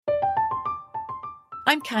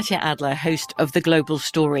I'm Katya Adler, host of The Global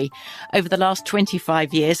Story. Over the last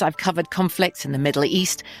 25 years, I've covered conflicts in the Middle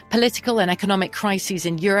East, political and economic crises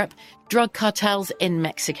in Europe, drug cartels in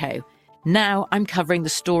Mexico. Now I'm covering the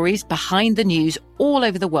stories behind the news all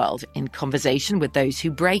over the world in conversation with those who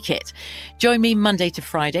break it. Join me Monday to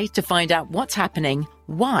Friday to find out what's happening,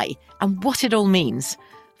 why, and what it all means.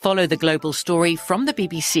 Follow The Global Story from the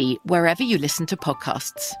BBC wherever you listen to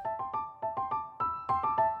podcasts.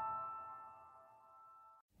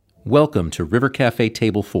 Welcome to River Cafe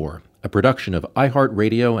Table 4, a production of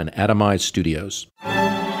iHeartRadio and Atomize Studios.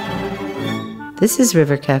 This is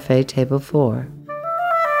River Cafe Table 4.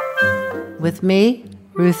 With me,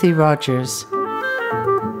 Ruthie Rogers.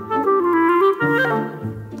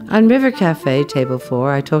 On River Cafe Table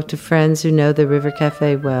 4, I talk to friends who know the River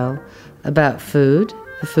Cafe well about food,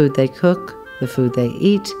 the food they cook, the food they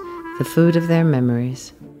eat, the food of their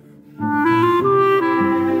memories.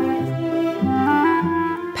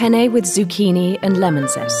 Penne with zucchini and lemon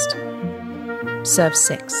zest. Serve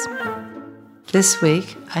 6. This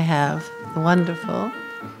week, I have the wonderful,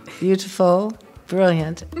 beautiful,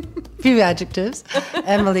 brilliant, few adjectives,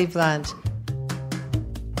 Emily Blunt.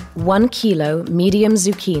 1 kilo medium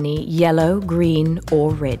zucchini, yellow, green, or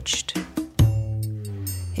ridged.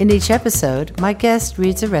 In each episode, my guest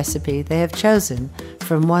reads a recipe they have chosen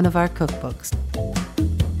from one of our cookbooks.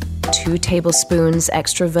 2 tablespoons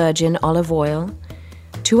extra virgin olive oil,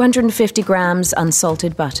 250 grams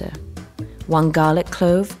unsalted butter, 1 garlic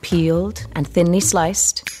clove peeled and thinly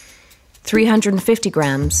sliced, 350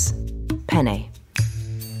 grams penne,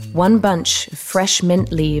 1 bunch of fresh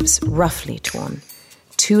mint leaves roughly torn,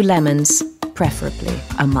 2 lemons, preferably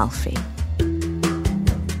Amalfi.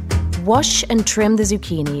 Wash and trim the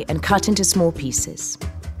zucchini and cut into small pieces.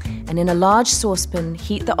 And in a large saucepan,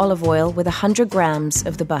 heat the olive oil with 100 grams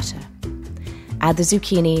of the butter. Add the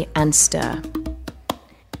zucchini and stir.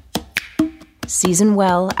 Season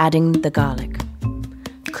well, adding the garlic.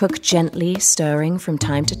 Cook gently, stirring from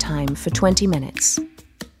time to time for 20 minutes.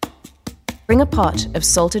 Bring a pot of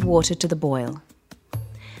salted water to the boil.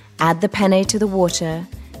 Add the penne to the water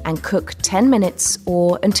and cook 10 minutes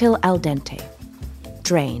or until al dente.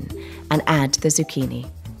 Drain and add the zucchini.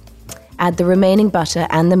 Add the remaining butter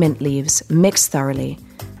and the mint leaves, mix thoroughly.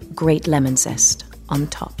 Grate lemon zest on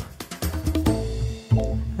top.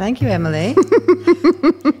 Thank you, Emily.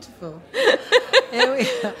 Beautiful.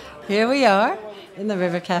 Here we are in the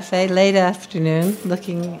River Cafe, late afternoon,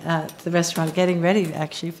 looking at the restaurant, getting ready,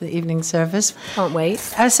 actually, for the evening service. Can't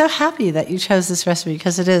wait. I was so happy that you chose this recipe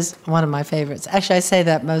because it is one of my favorites. Actually, I say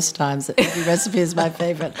that most times, that every recipe is my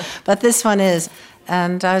favorite. But this one is.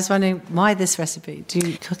 And I was wondering, why this recipe? Do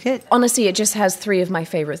you cook it? Honestly, it just has 3 of my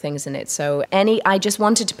favorite things in it. So I just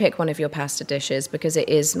wanted to pick one of your pasta dishes because it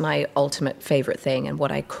is my ultimate favorite thing and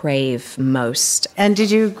what I crave most. And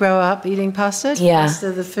did you grow up eating pasta? Yeah.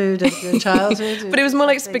 Pasta, the food of your childhood? But it was more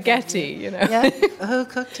like spaghetti, you know. Yeah? Who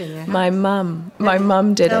cooked in your house? My mum. My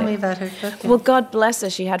mum did it. Tell me about her cooking. Well, God bless her.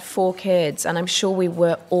 She had 4 kids, and I'm sure we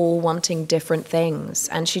were all wanting different things.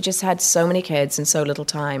 And she just had so many kids and so little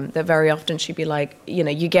time that very often she'd be like, you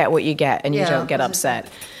know, you get what you get and you don't get upset.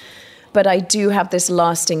 But I do have this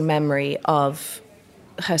lasting memory of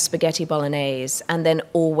her spaghetti bolognese and then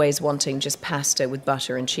always wanting just pasta with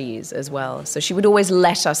butter and cheese as well. So she would always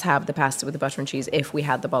let us have the pasta with the butter and cheese if we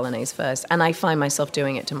had the bolognese first. And I find myself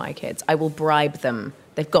doing it to my kids. I will bribe them.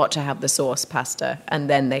 They've got to have the sauce pasta, and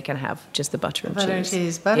then they can have just the butter and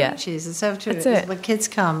cheese. Butter and cheese. It's so true. That's it. When kids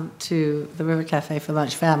come to the River Cafe for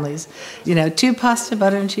lunch, families, 2 pasta,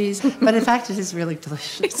 butter and cheese. But in fact, it is really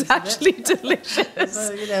delicious. It's actually delicious.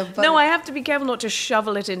 So, no, I have to be careful not to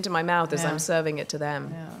shovel it into my mouth as I'm serving it to them.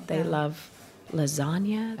 Yeah. They love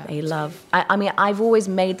lasagna. Yeah. They love... I mean, I've always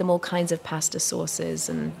made them all kinds of pasta sauces,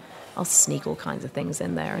 and I'll sneak all kinds of things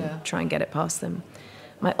in there and try and get it past them.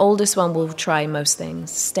 My oldest one will try most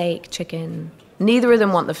things. Steak, chicken. Neither of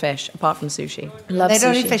them want the fish, apart from sushi. Love they sushi.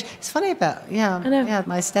 don't eat fish. It's funny about, I know. Yeah,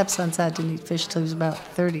 my stepson said didn't eat fish till he was about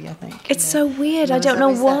 30, I think. It's so weird. I don't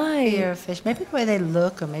know why. Fear of fish. Maybe the way they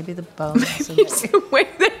look, or maybe the bones. Maybe it's the way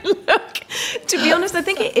they look. To be honest, I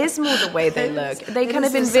think it is more the way they look. They kind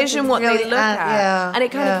of envision what they look at, and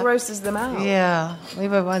it kind of grosses them out. Yeah. We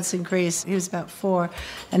were once in Greece. He was about 4,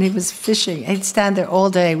 and he was fishing. He'd stand there all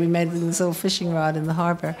day. We made this little fishing rod in the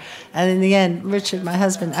harbour. And in the end, Richard, my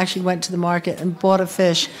husband, actually went to the market and bought a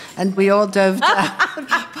fish, and we all dove down,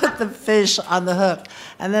 put the fish on the hook.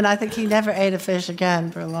 And then I think he never ate a fish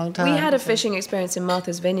again for a long time. We had a fishing experience in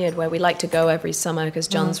Martha's Vineyard where we like to go every summer because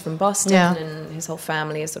John's from Boston and his whole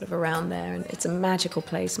family is sort of around there. And it's a magical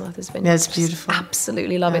place, Martha's Vineyard. Yeah, it's beautiful.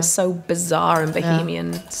 Absolutely love it. It's so bizarre and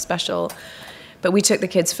bohemian, special. But we took the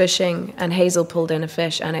kids fishing, and Hazel pulled in a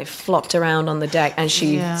fish, and it flopped around on the deck, and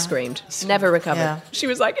she screamed. Never recovered. Yeah. She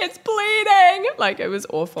was like, it's bleeding! Like, it was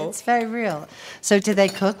awful. It's very real. So do they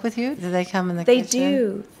cook with you? Do they come in the kitchen? They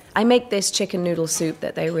do. I make this chicken noodle soup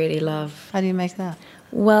that they really love. How do you make that?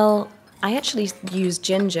 Well, I actually use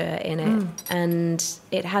ginger in it, and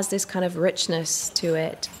it has this kind of richness to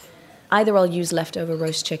it. Either I'll use leftover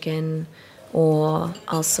roast chicken, or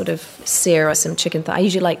I'll sort of sear some chicken thighs. I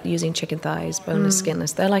usually like using chicken thighs, boneless,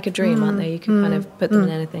 skinless. They're like a dream, aren't they? You can kind of put them in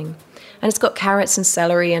anything. And it's got carrots and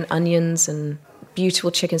celery and onions and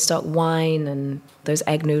beautiful chicken stock wine and those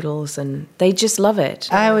egg noodles, and they just love it.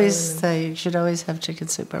 I always say you should always have chicken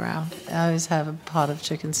soup around. I always have a pot of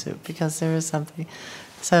chicken soup because there is something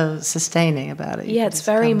so sustaining about it. Yeah, it's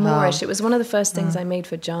very Moorish. It was one of the first things I made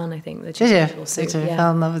for John, I think, the chicken noodle soup. Did you? Yeah.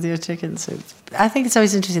 Fell in love with your chicken soup. I think it's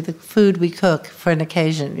always interesting, the food we cook for an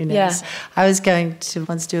occasion. You know? Yeah. I was going to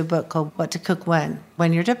once do a book called What to Cook When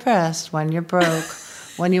you're depressed, when you're broke,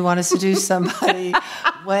 when you want to seduce somebody,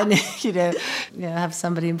 when you have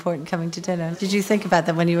somebody important coming to dinner. Did you think about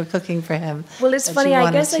that when you were cooking for him? Well, it's funny.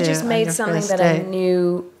 I guess I just made something that I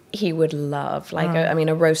knew he would love. Like,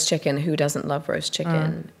 a roast chicken. Who doesn't love roast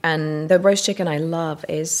chicken? And the roast chicken I love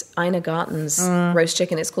is Ina Garten's roast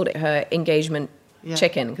chicken. It's called her engagement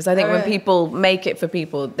chicken, because I think when people make it for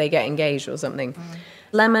people, they get engaged or something.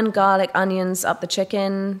 Lemon, garlic, onions up the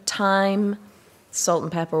chicken, thyme, salt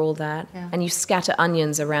and pepper, all that. Yeah. And you scatter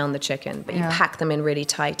onions around the chicken, but you pack them in really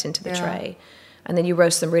tight into the tray. And then you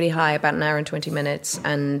roast them really high, about an hour and 20 minutes,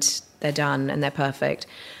 and they're done and they're perfect.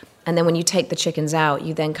 And then when you take the chickens out,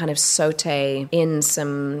 you then kind of saute in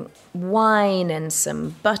some wine and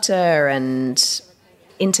some butter and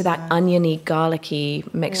into that oniony, garlicky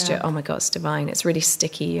mixture. Yeah. Oh my God, it's divine. It's really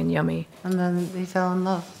sticky and yummy. And then he fell in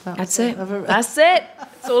love. That's it. That's it.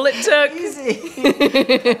 That's all it took.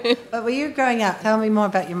 Easy. But when you were growing up, tell me more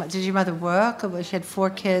about your mother. Did your mother work? Or she had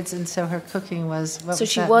 4 kids, and so her cooking was... So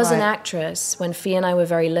she was an actress when Fee and I were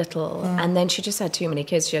very little. And then she just had too many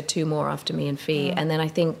kids. She had 2 more after me and Fee. And then I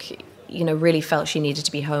think, really felt she needed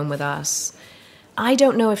to be home with us. I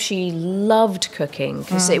don't know if she loved cooking,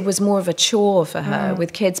 because it was more of a chore for her,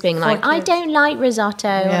 with kids being like, I don't like risotto,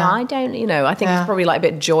 I don't, I think it's probably like a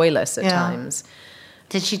bit joyless at times.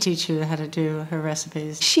 Did she teach you how to do her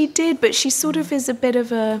recipes? She did, but she sort of is a bit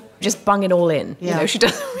of a, just bung it all in, she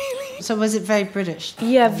doesn't really. So was it very British?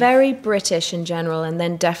 Yeah, very British in general, and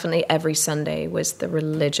then definitely every Sunday was the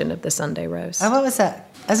religion of the Sunday roast. Oh, what was that?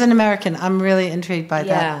 As an American, I'm really intrigued by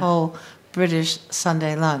that whole British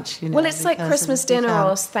Sunday lunch. Well, it's like Christmas dinner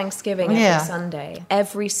or Thanksgiving every Sunday.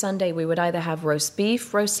 Every Sunday we would either have roast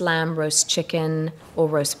beef, roast lamb, roast chicken, or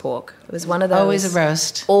roast pork. It was one of those. Always a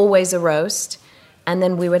roast. Always a roast. And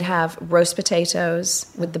then we would have roast potatoes.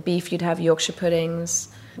 With the beef, you'd have Yorkshire puddings.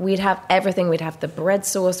 We'd have everything. We'd have the bread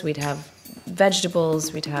sauce. We'd have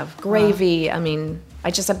vegetables. We'd have gravy. I mean,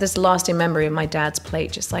 I just have this lasting memory of my dad's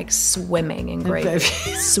plate just like swimming in gravy.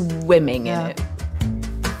 Swimming in it.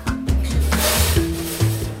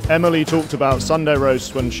 Emily talked about Sunday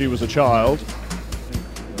roast when she was a child.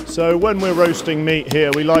 So when we're roasting meat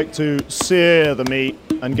here, we like to sear the meat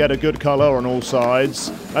and get a good colour on all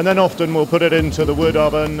sides. And then often we'll put it into the wood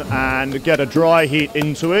oven and get a dry heat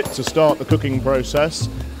into it to start the cooking process.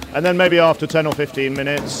 And then maybe after 10 or 15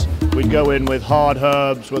 minutes, we'd go in with hard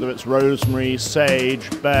herbs, whether it's rosemary, sage,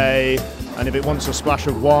 bay, and if it wants a splash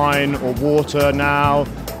of wine or water now.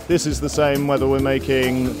 This is the same whether we're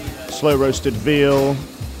making slow roasted veal,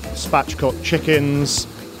 spatchcock chickens,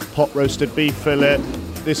 pot roasted beef fillet.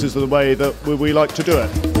 This is the way that we like to do it.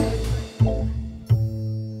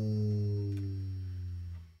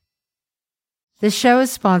 This show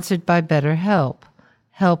is sponsored by BetterHelp.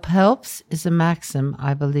 Help helps is a maxim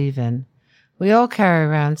I believe in. We all carry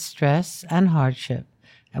around stress and hardship,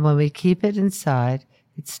 and when we keep it inside,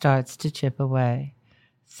 it starts to chip away.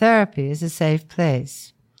 Therapy is a safe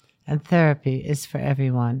place, and therapy is for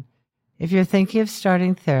everyone. If you're thinking of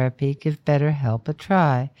starting therapy, give BetterHelp a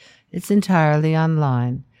try. It's entirely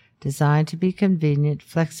online, designed to be convenient,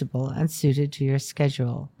 flexible, and suited to your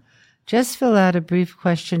schedule. Just fill out a brief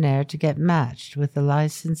questionnaire to get matched with a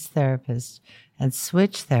licensed therapist and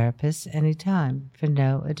switch therapists anytime for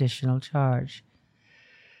no additional charge.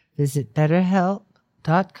 Visit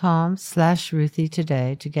BetterHelp.com/Ruthie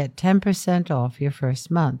today to get 10% off your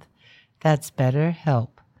first month. That's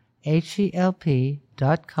BetterHelp,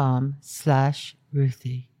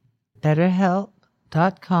 HELP.com/Ruthie.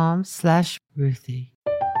 BetterHelp.com/Ruthie.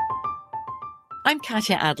 I'm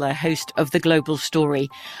Katya Adler, host of The Global Story.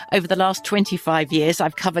 Over the last 25 years,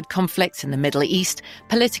 I've covered conflicts in the Middle East,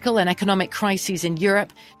 political and economic crises in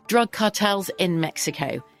Europe, drug cartels in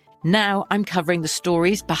Mexico. Now I'm covering the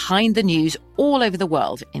stories behind the news all over the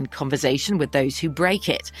world in conversation with those who break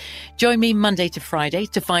it. Join me Monday to Friday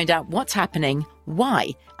to find out what's happening,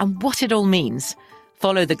 why, and what it all means.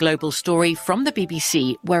 Follow The Global Story from the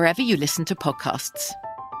BBC wherever you listen to podcasts.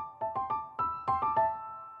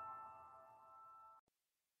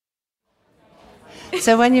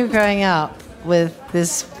 So when you're growing up with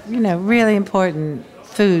this, really important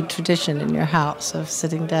food tradition in your house of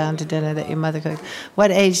sitting down to dinner that your mother cooked,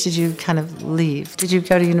 what age did you kind of leave? Did you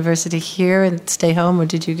go to university here and stay home, or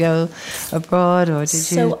did you go abroad, or did you?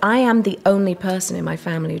 So I am the only person in my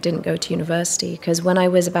family who didn't go to university, because when I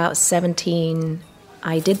was about 17,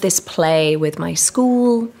 I did this play with my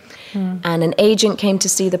school. And an agent came to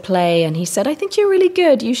see the play, and he said, I think you're really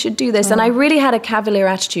good, you should do this. And I really had a cavalier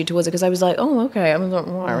attitude towards it, because I was like, oh, okay.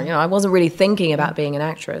 I wasn't really thinking about being an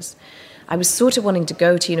actress. I was sort of wanting to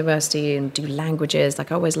go to university and do languages.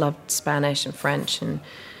 Like, I always loved Spanish and French, and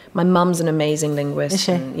my mum's an amazing linguist. Is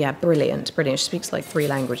she? And, yeah, brilliant. She speaks like 3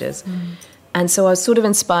 languages. And so I was sort of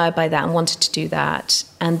inspired by that and wanted to do that.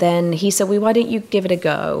 And then he said, well, why don't you give it a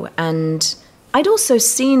go? And I'd also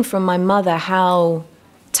seen from my mother how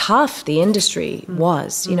tough the industry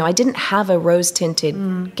was. I didn't have a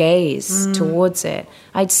rose-tinted gaze towards it.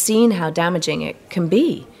 I'd seen how damaging it can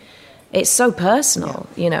be. It's so personal,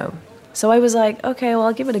 So I was like, okay, well,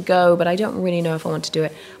 I'll give it a go, but I don't really know if I want to do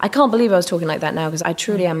it. I can't believe I was talking like that now, because I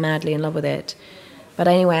truly am madly in love with it. But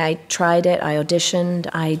anyway, I tried it, I auditioned,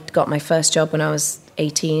 I got my first job when I was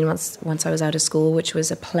 18, once I was out of school, which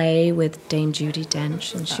was a play with Dame Judi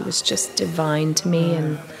Dench, and she was just divine to me,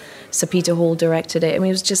 and Sir Peter Hall directed it. I mean,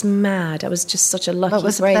 it was just mad. I was just such a lucky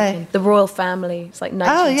break. The Royal Family. It's like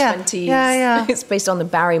 1920s. Yeah. It's based on the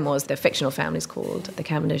Barrymores. Their fictional family's called the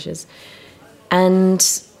Cavendishes. And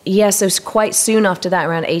so quite soon after that,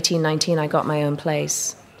 around 18, 19, I got my own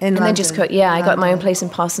place. In London? I got my own place in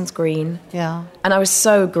Parsons Green. Yeah. And I was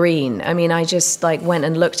so green. I mean, I just went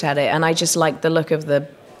and looked at it, and I just liked the look of the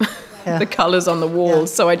the colours on the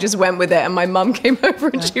walls. Yeah. So I just went with it, and my mum came over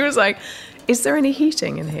and she was like, is there any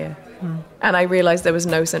heating in here? And I realised there was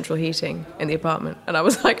no central heating in the apartment. And I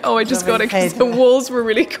was like, oh, I just got it because the walls were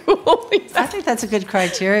really cool. I think that's a good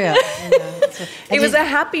criteria. It was a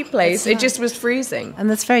happy place. It just was freezing. And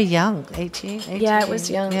that's very young, 18? Yeah, it was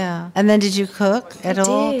young. Yeah. And then did you cook at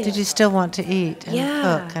all? Did you still want to eat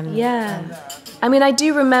and cook? I mean, I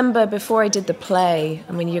do remember before I did the play,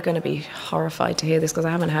 I mean, you're going to be horrified to hear this because I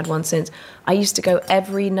haven't had one since. I used to go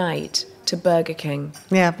every night to Burger King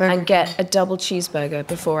and get a double cheeseburger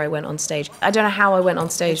before I went on stage. I don't know how I went on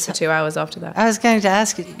stage for 2 hours after that. I was going to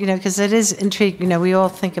ask you, because it is intriguing. We all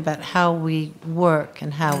think about how we work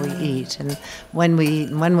and how we eat, and when we eat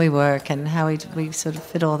and when we work, and how we sort of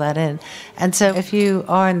fit all that in. And so if you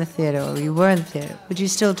are in the theatre, or you were in the theatre, would you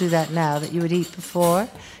still do that now, that you would eat before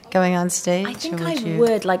going on stage? I think I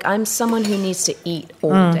would. Like, I'm someone who needs to eat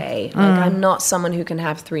all day. Like, I'm not someone who can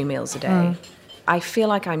have 3 meals a day. I feel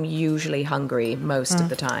like I'm usually hungry most of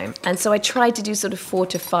the time. And so I tried to do sort of 4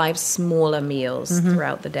 to 5 smaller meals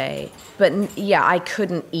throughout the day. But I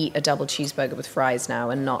couldn't eat a double cheeseburger with fries now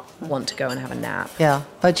and not want to go and have a nap. Yeah,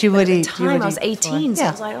 but you would eat. At the time, I was 18, so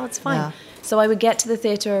I was like, oh, it's fine. Yeah. So I would get to the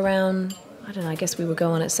theatre around, I don't know, I guess we would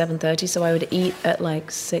go on at 7:30, so I would eat at like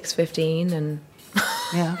 6:15 and...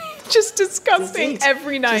 Yeah. Just disgusting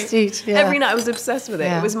every night. Just eat, yeah. Every night I was obsessed with it.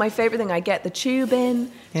 Yeah. It was my favourite thing. I get the tube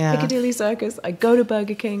in, Piccadilly Circus, I go to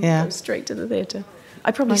Burger King, go straight to the theatre.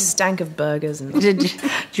 I probably stank of burgers. And Did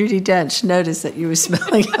Judi Dench notice that you were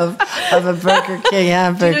smelling of a Burger King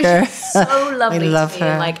hamburger? She's so lovely We love to me.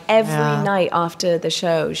 her. And like every night after the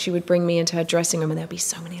show, she would bring me into her dressing room and there'd be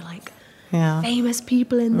so many like famous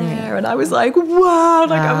people in there. And I was like, wow,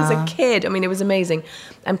 like I was a kid. I mean, it was amazing.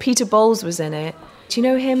 And Peter Bowles was in it. Do you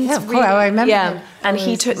know him? Yeah, of course. I remember him. And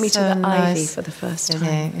he took me to the Ivy for the first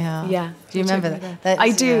time. Yeah. Do you remember that?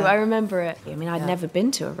 I do. I remember it. I mean, I'd never been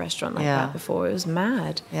to a restaurant like that before. It was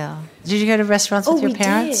mad. Yeah. Did you go to restaurants with your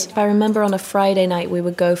parents? Did. I remember on a Friday night we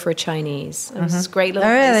would go for a Chinese. It was this great little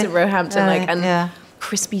place in Roehampton, and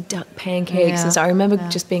crispy duck pancakes. And so I remember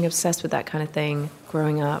just being obsessed with that kind of thing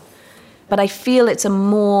growing up. But I feel it's a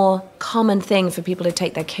more common thing for people to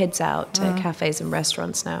take their kids out to cafes and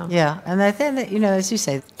restaurants now. Yeah, and I think that, as you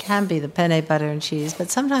say, it can be the penne butter and cheese, but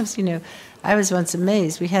sometimes, I was once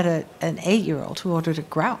amazed. We had an 8-year-old who ordered a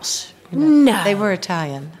grouse. No. They were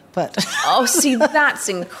Italian, but... Oh, see, that's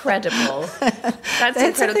incredible. That's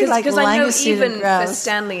incredible. Because I know even for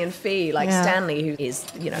Stanley and Fee, Stanley, who is,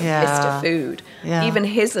 Mr. Food, even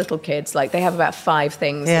his little kids, they have about 5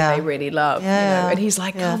 things that they really love, and he's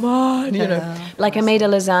like, come on, Like, I made a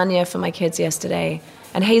lasagna for my kids yesterday,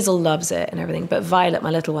 and Hazel loves it and everything, but Violet,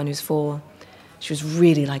 my little one who's 4, She was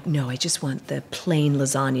really like, no, I just want the plain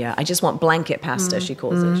lasagna. I just want blanket pasta, she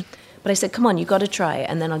calls it. But I said, come on, you got to try it,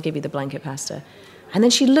 and then I'll give you the blanket pasta. And then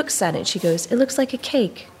she looks at it, and she goes, it looks like a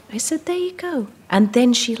cake. I said, there you go. And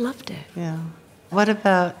then she loved it. Yeah. What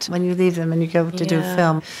about when you leave them and you go to do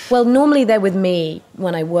film? Well, normally they're with me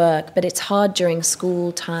when I work, but it's hard during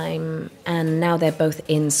school time, and now they're both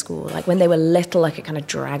in school. Like when they were little, I could kind of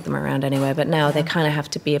drag them around anywhere, but now they kind of have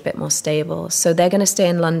to be a bit more stable. So they're going to stay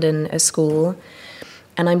in London at school,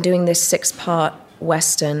 and I'm doing this 6-part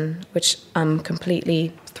Western, which I'm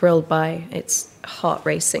completely thrilled by. It's a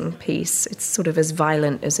heart-racing piece. It's sort of as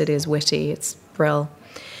violent as it is witty. It's brill.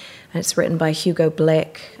 And it's written by Hugo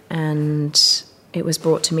Blick, and it was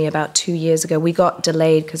brought to me about 2 years ago. We got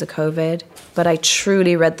delayed because of COVID, but I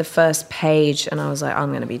truly read the first page and I was like, I'm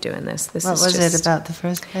going to be doing this. What was it about the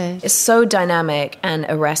first page? It's so dynamic and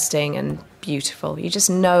arresting and beautiful. You just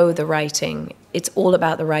know the writing. It's all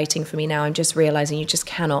about the writing for me now. I'm just realizing you just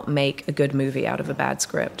cannot make a good movie out of a bad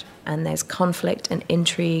script. And there's conflict and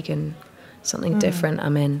intrigue and something different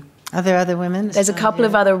I'm in. Are there other women? There's a couple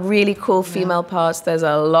of other really cool female parts. There's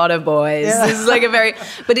a lot of boys. Yeah. This is like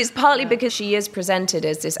but it's partly because she is presented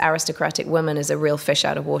as this aristocratic woman, as a real fish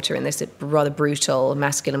out of water in this rather brutal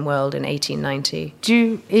masculine world in 1890. Do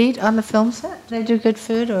you eat on the film set? Do they do good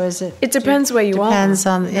food, or is it? It depends where you are. Depends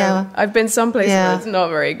on, I've been someplace where it's not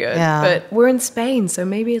very good. Yeah. But we're in Spain, so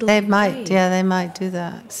maybe they might do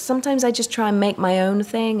that. Sometimes I just try and make my own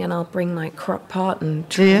thing, and I'll bring my crock pot and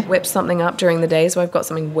whip something up during the day, so I've got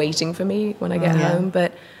something waiting for me when I get home.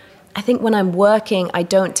 But I think when I'm working, I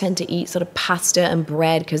don't tend to eat sort of pasta and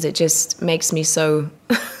bread because it just makes me so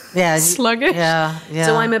sluggish.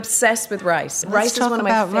 So I'm obsessed with rice. Rice is one of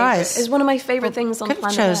my favorite. It's one of my favorite things on planet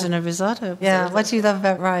Earth. Could have chosen a risotto. Yeah. What do you love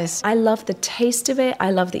about rice? I love the taste of it.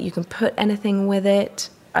 I love that you can put anything with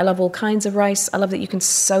it. I love all kinds of rice. I love that you can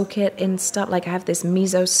soak it in stuff. Like I have this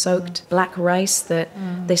miso-soaked black rice that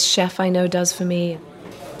this chef I know does for me.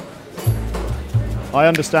 I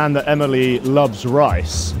understand that Emily loves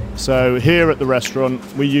rice. So here at the restaurant,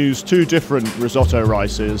 we use 2 different risotto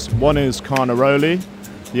rices. One is Carnaroli,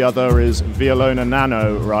 the other is Violona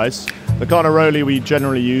Nano rice. The Carnaroli we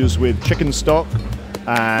generally use with chicken stock,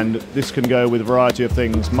 and this can go with a variety of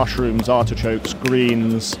things: mushrooms, artichokes,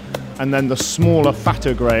 greens. And then the smaller,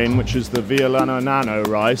 fatter grain, which is the Violona Nano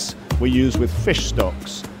rice, we use with fish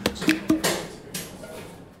stocks.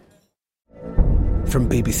 From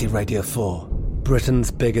BBC Radio 4, Britain's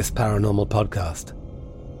biggest paranormal podcast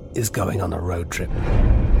is going on a road trip.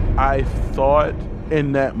 I thought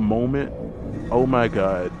in that moment, oh my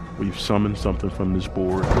God, we've summoned something from this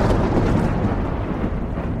board.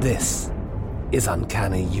 This is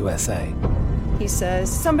Uncanny USA. He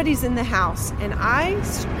says, somebody's in the house, and I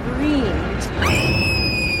screamed.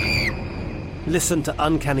 Listen to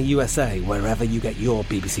Uncanny USA wherever you get your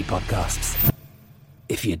BBC podcasts,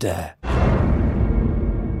 if you dare.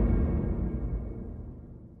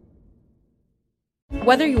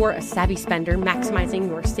 Whether you're a savvy spender maximizing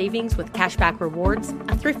your savings with cashback rewards,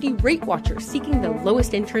 a thrifty rate watcher seeking the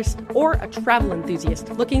lowest interest, or a travel enthusiast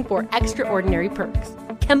looking for extraordinary perks,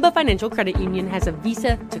 Kemba Financial Credit Union has a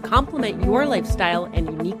visa to complement your lifestyle and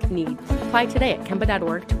unique needs. Apply today at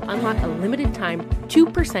Kemba.org to unlock a limited-time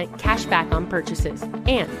 2% cash back on purchases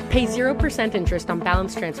and pay 0% interest on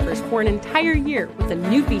balance transfers for an entire year with a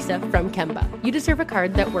new visa from Kemba. You deserve a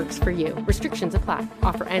card that works for you. Restrictions apply.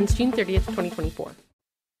 Offer ends June 30th, 2024.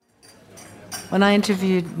 When I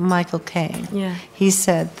interviewed Michael Caine, he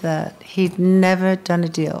said that he'd never done a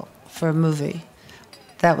deal for a movie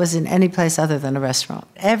that was in any place other than a restaurant.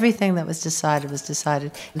 Everything that was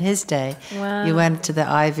decided in his day. Wow. You went to the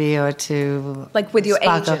Ivy or to... Like with your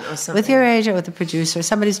Sparkle, agent or something. With your agent, with the producer.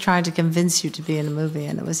 Somebody's trying to convince you to be in a movie,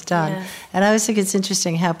 and it was done. Yeah. And I always think it's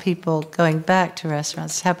interesting how people, going back to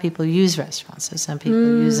restaurants, how people use restaurants. So some people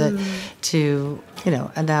use it to,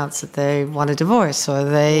 announce that they want a divorce or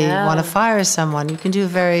they want to fire someone. You can do a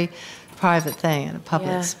very private thing in a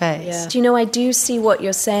public space. Yeah. Do you know, I do see what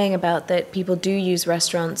you're saying about that people do use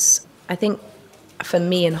restaurants. I think for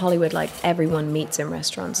me in Hollywood, like everyone meets in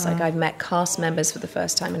restaurants. Like I've met cast members for the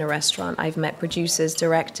first time in a restaurant. I've met producers,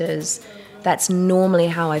 directors. That's normally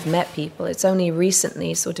how I've met people. It's only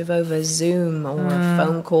recently sort of over Zoom or a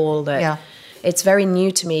phone call that it's very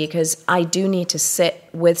new to me, because I do need to sit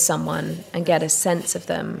with someone and get a sense of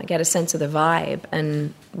them, get a sense of the vibe,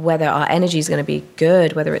 and whether our energy is going to be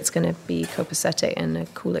good, whether it's going to be copacetic and a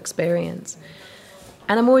cool experience.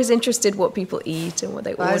 And I'm always interested what people eat and what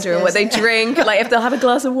they order and what they drink, like if they'll have a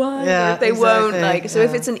glass of wine, or if they won't. So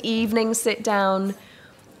if it's an evening sit down,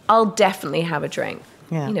 I'll definitely have a drink,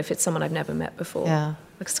 if it's someone I've never met before. Yeah.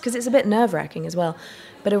 because it's a bit nerve-wracking as well.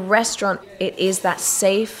 But a restaurant, it is that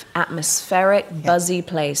safe, atmospheric, buzzy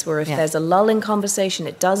place where if there's a lull in conversation,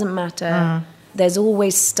 it doesn't matter. There's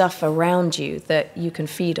always stuff around you that you can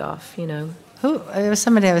feed off, you know. There was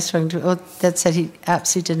somebody I was talking to that said he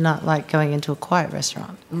absolutely did not like going into a quiet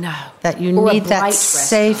restaurant. No. That you need that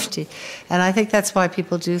safety. And I think that's why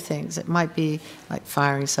people do things. It might be like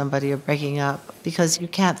firing somebody or breaking up, because you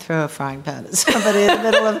can't throw a frying pan at somebody in the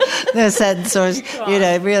middle of their sentence, or, you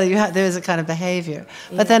know, really there is a kind of behavior.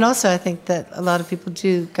 But then also I think that a lot of people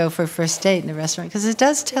do go for a first date in a restaurant, because it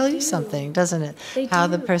does tell you something, doesn't it? How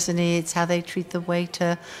the person eats, how they treat the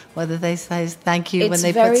waiter, whether they say thank you when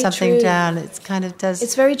they put something down. It kind of does.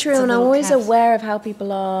 It's very true, and I'm always aware of how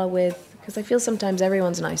people are with, because I feel sometimes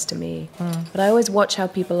everyone's nice to me, but I always watch how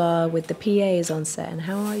people are with the PAs on set, and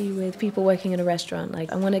how are you with people working in a restaurant.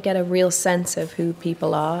 Like, I want to get a real sense of who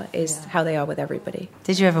people are, how they are with everybody.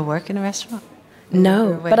 Did you ever work in a restaurant?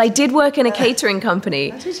 No, but I did work in a catering company.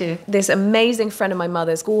 How did you? This amazing friend of my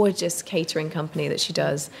mother's, gorgeous catering company that she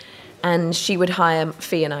does, and she would hire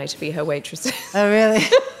Fee and I to be her waitresses. Oh, really?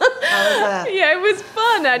 How was that? Yeah, it was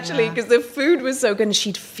fun, actually, because the food was so good, and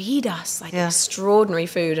she'd feed us extraordinary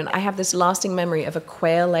food. And I have this lasting memory of a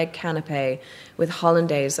quail egg canapé with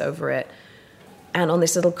hollandaise over it, and on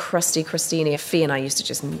this little crusty crostini. Fee and I used to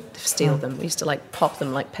just steal them. We used to like pop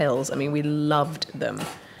them like pills. I mean, we loved them.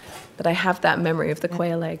 But I have that memory of the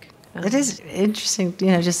quail egg. It is interesting, you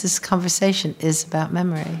know, just this conversation is about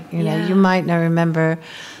memory. You know, you might not remember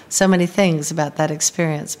so many things about that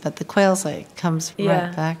experience, but the quail's egg comes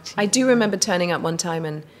right back to you. I do remember turning up one time,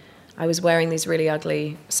 and I was wearing these really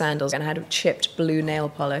ugly sandals, and I had a chipped blue nail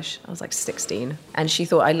polish. I was like 16, and she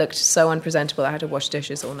thought I looked so unpresentable I had to wash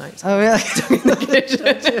dishes all night. Oh, really?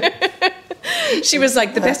 She was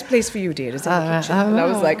like, the best place for you, dear, is in the kitchen. And I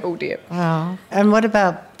was like, oh, dear. Wow. And what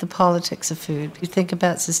about the politics of food? Do you think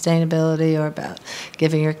about sustainability, or about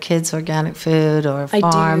giving your kids organic food, or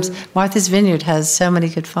farms? I do. Martha's Vineyard has so many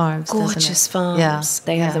good farms, gorgeous farms. Yeah.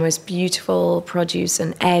 They have the most beautiful produce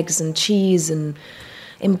and eggs and cheese. And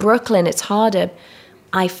in Brooklyn, it's harder.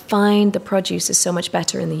 I find the produce is so much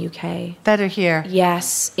better in the UK. Better here.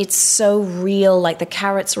 Yes, it's so real. Like, the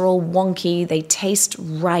carrots are all wonky. They taste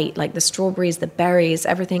right. Like the strawberries, the berries,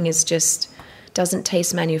 everything is just doesn't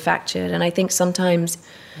taste manufactured. And I think sometimes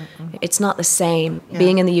it's not the same. Yeah.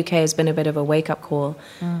 Being in the UK has been a bit of a wake-up call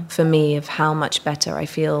for me of how much better I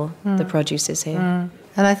feel the produce is here.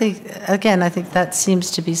 And I think that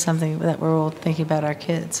seems to be something that we're all thinking about our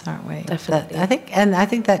kids, aren't we? Definitely. I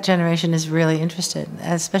think that generation is really interested,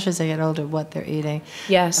 especially as they get older, what they're eating.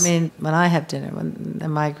 Yes. I mean, when I have dinner, when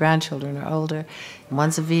my grandchildren are older,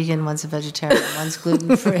 one's a vegan, one's a vegetarian, one's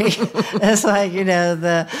gluten-free. It's like, you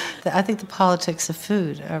know, I think the politics of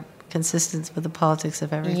food are consistent with the politics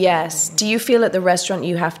of everything. Yes. Do you feel at the restaurant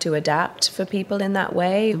you have to adapt for people in that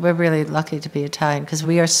way? We're really lucky to be Italian, because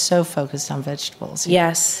we are so focused on vegetables.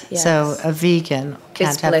 Yes. So a vegan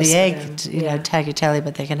can't have the egg, tagliatelle,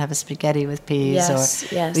 but they can have a spaghetti with peas.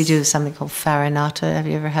 Or we do something called farinata. Have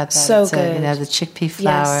you ever had that? So good. You know, the chickpea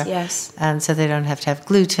flour. Yes. And so they don't have to have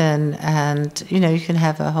gluten, and, you know, you can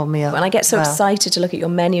have a whole meal. And I get so excited to look at your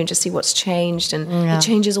menu and just see what's changed, and it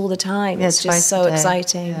changes all the time. It's just so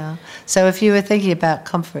exciting. Yeah. So if you were thinking about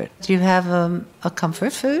comfort, do you have a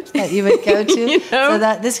comfort food that you would go to? You know? So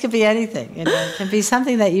that this could be anything. You know, it can be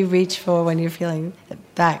something that you reach for when you're feeling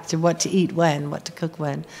back to what to eat when, what to cook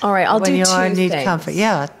when. All right, I'll do two things. When you need comfort,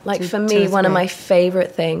 Like for me, one of my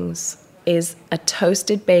favorite things is a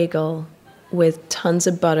toasted bagel with tons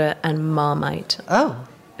of butter and Marmite. Oh.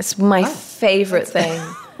 It's my favorite thing.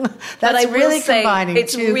 That's really combining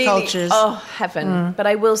two cultures. Oh, heaven. But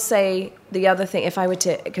I will say the other thing, if I were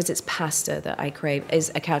to, because it's pasta that I crave, is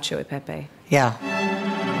a cacio e pepe. Yeah.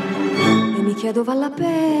 E mi chiedo vale la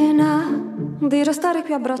pena di restare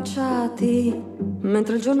qui abbracciati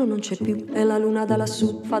mentre il giorno non c'è più e la luna da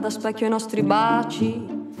lassù fa da specchio ai nostri baci.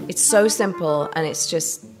 It's so simple, and it's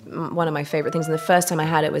just one of my favorite things. And the first time I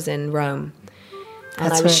had it was in Rome.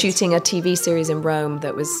 And I was shooting a TV series in Rome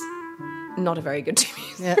that was not a very good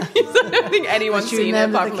TV series. I don't think anyone's seen it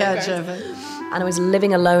apart from my parents. And I was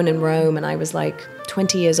living alone in Rome, and I was like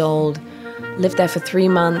 20 years old, lived there for 3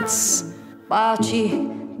 months.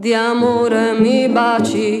 Baci di amore mi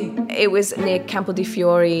baci. It was near Campo di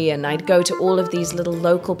Fiori, and I'd go to all of these little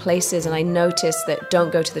local places, and I noticed that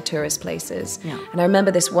don't go to the tourist places. Yeah. And I remember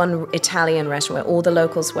this one Italian restaurant where all the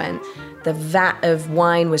locals went. The vat of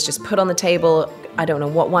wine was just put on the table. I don't know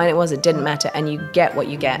what wine it was, it didn't matter, and you get what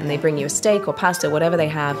you get, and they bring you a steak or pasta, whatever they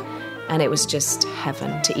have, and it was just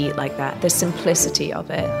heaven to eat like that. The simplicity of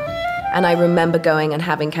it. And I remember going and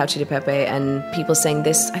having cacio di pepe and people saying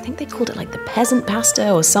this, I think they called it like the peasant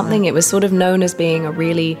pasta or something. It was sort of known as being a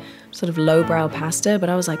really sort of lowbrow pasta, but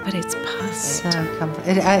I was like, but it's perfect. So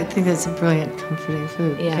I think it's a brilliant comforting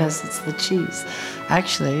food because it's the cheese.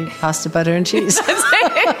 Actually, pasta, butter, and cheese.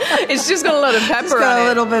 It's just got a lot of pepper it's got on a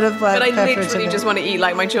little bit of But I pepper literally just want to eat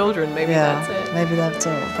like my children. Maybe that's it. Maybe that's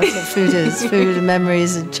all. That's what food is. Food and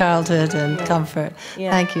memories and childhood and comfort.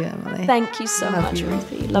 Yeah. Thank you, Emily. Thank you so much,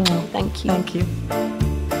 Ruthie. Love you. Thank you. Thank you.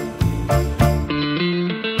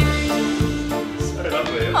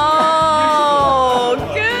 Oh,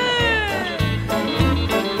 good.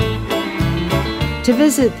 To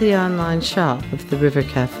visit the online shop of the River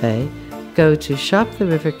Cafe, go to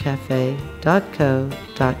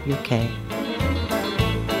shoptherivercafe.co.uk.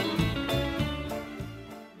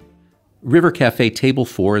 River Cafe Table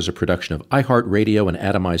 4 is a production of iHeartRadio and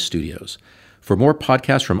Atomize Studios. For more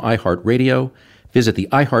podcasts from iHeartRadio, visit the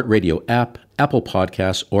iHeartRadio app, Apple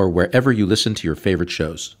Podcasts, or wherever you listen to your favorite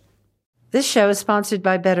shows. This show is sponsored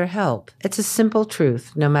by BetterHelp. It's a simple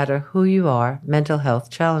truth. No matter who you are, mental health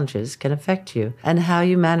challenges can affect you, and how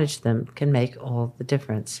you manage them can make all the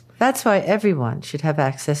difference. That's why everyone should have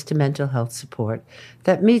access to mental health support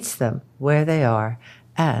that meets them where they are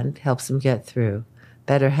and helps them get through.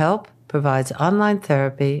 BetterHelp provides online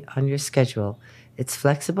therapy on your schedule. It's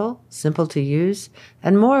flexible, simple to use,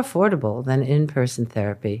 and more affordable than in-person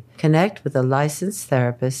therapy. Connect with a licensed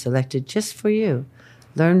therapist selected just for you.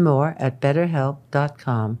 Learn more at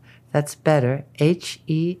BetterHelp.com. That's better,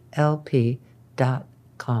 HELP.com.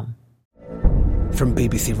 From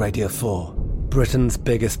BBC Radio 4, Britain's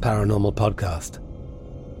biggest paranormal podcast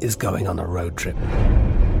is going on a road trip.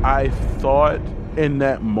 I thought in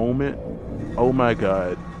that moment, oh my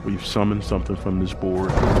God, we've summoned something from this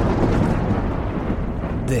board.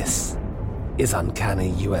 This is Uncanny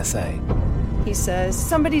USA. He says,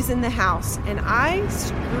 somebody's in the house, and I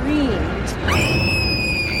screamed.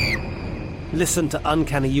 Listen to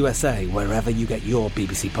Uncanny USA wherever you get your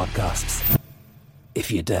BBC podcasts,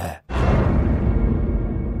 if you dare.